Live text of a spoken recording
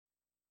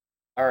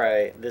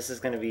Alright, this is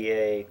going to be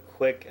a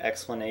quick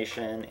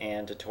explanation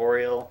and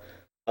tutorial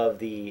of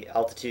the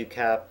altitude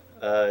cap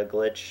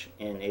glitch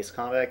in Ace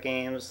Combat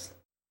games.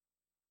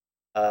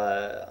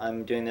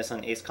 I'm doing this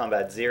on Ace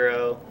Combat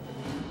Zero.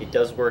 It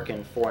does work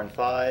in 4 and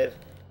 5,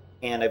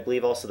 and I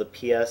believe also the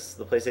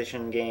the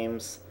PlayStation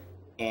games,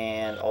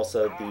 and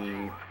also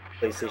the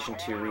PlayStation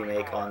 2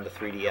 remake on the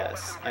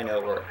 3DS. I know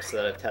it works,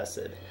 that I've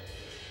tested.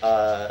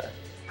 I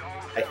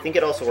think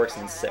it also works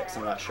in 6,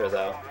 I'm not sure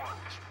though.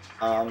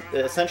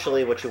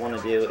 Essentially what you want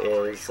to do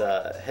is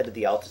head to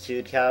the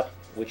altitude cap,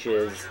 which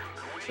is,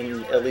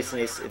 at least in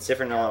Ace, it's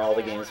different on all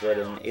the games, but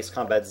in Ace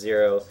Combat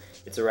Zero,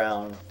 it's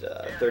around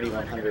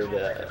 3,100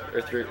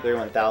 or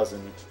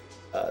 31,000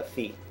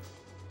 feet.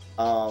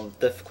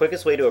 The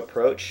quickest way to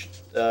approach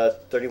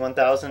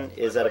 31,000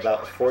 is at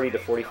about a 40 to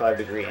 45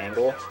 degree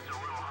angle.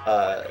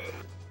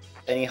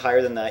 Any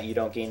higher than that, you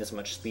don't gain as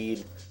much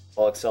speed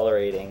while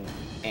accelerating,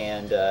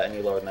 and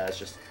any lower than that is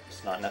just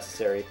not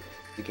necessary.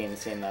 You gain the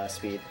same amount of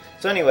speed.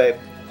 So anyway,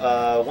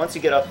 once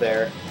you get up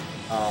there,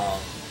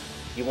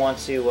 you want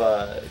to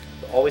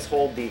always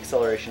hold the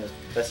acceleration as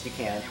best you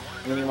can,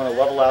 and then you want to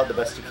level out the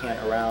best you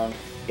can around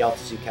the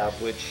altitude cap,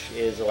 which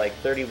is like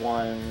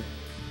 31,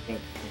 I think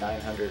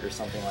 900 or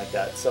something like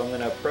that. So I'm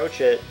going to approach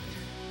it,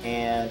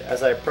 and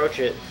as I approach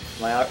it,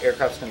 my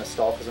aircraft's going to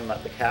stall because I'm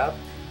at the cap,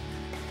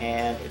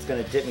 and it's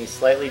going to dip me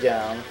slightly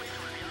down.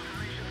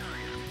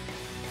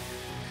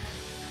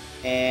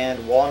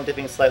 And while I'm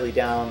dipping slightly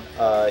down,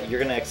 you're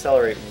going to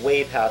accelerate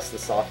way past the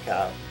soft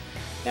cap.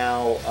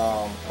 Now,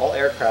 all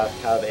aircraft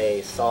have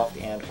a soft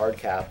and hard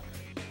cap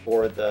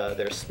for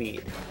their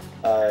speed.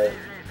 I'm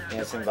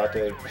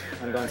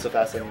going so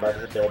fast I'm about to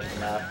hit the edge of the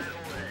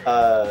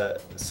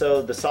map.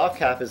 So the soft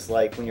cap is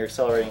like when you're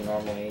accelerating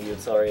normally, you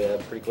accelerate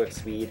at a pretty quick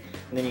speed,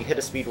 and then you hit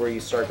a speed where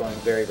you start going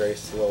very, very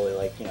slowly,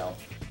 like,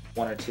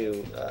 1 or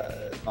 2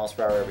 miles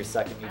per hour every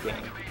second you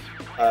gain.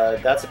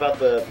 That's about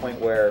the point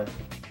where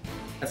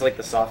it's like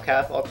the soft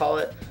cap, I'll call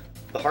it.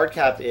 The hard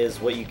cap is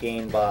what you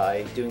gain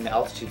by doing the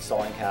altitude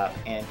stalling cap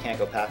and can't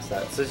go past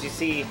that. So as you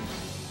see,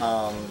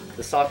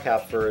 the soft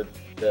cap for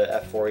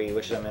the F4E,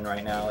 which I'm in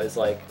right now, is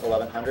like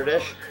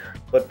 1100-ish.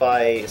 But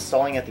by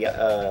stalling at the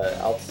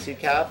altitude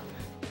cap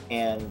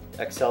and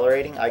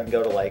accelerating, I can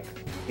go to like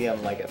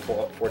PM like at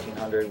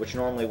 1400, which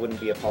normally wouldn't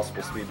be a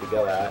possible speed to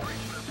go at.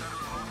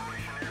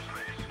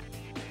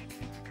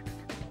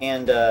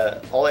 And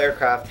all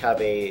aircraft have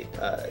a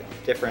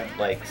different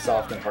like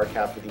soft and hard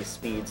cap for these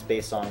speeds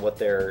based on what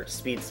their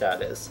speed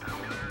stat is.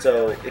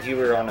 So if you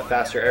were on a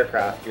faster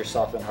aircraft, your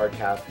soft and hard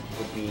cap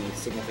would be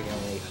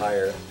significantly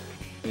higher.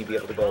 You'd be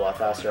able to go a lot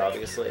faster,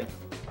 obviously.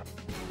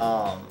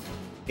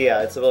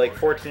 Yeah, it's about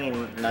like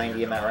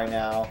 1490 I'm at right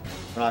now.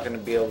 I'm not going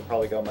to be able to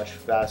probably go much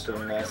faster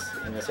than this,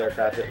 in this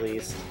aircraft at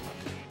least.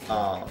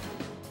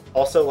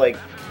 Also, like,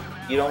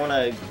 you don't want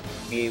to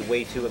be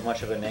way too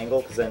much of an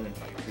angle, because then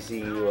you see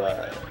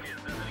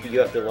you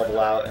have to level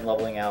out, and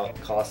leveling out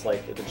costs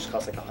like, it just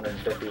costs like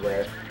 150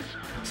 there.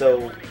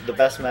 So the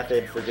best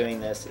method for doing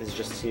this is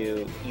just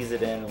to ease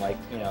it in, like,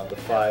 the 0 to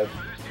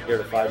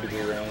 5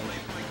 degree range.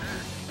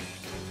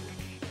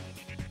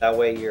 That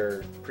way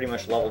you're pretty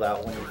much leveled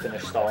out when you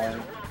finish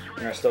stalling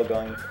and are still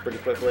going pretty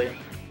quickly.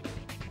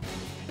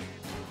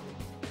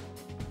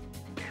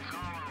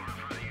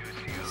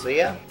 So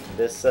yeah,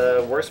 this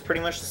works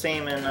pretty much the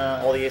same in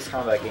all the Ace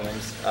Combat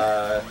games.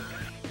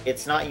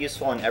 It's not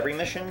useful in every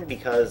mission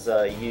because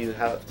you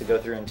have to go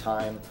through in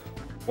time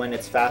when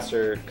it's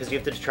faster, because you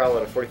have to travel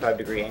at a 45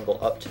 degree angle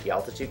up to the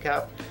altitude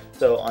cap.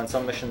 So on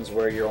some missions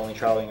where you're only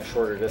traveling a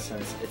shorter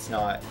distance, it's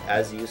not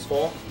as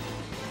useful.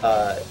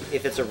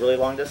 If it's a really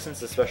long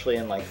distance, especially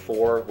in like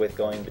 4 with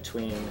going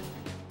between,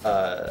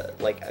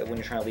 like when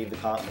you're trying to leave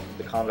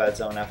the combat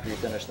zone after you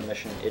finish the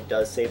mission, it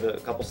does save a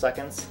couple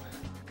seconds.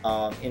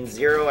 In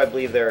Zero, I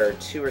believe there are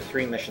 2 or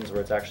 3 missions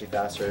where it's actually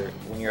faster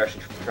when you're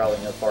actually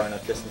traveling a far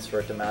enough distance for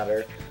it to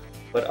matter,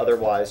 but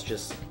otherwise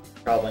just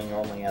traveling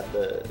normally at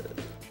the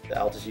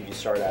altitude you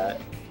start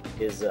at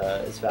is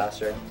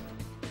faster.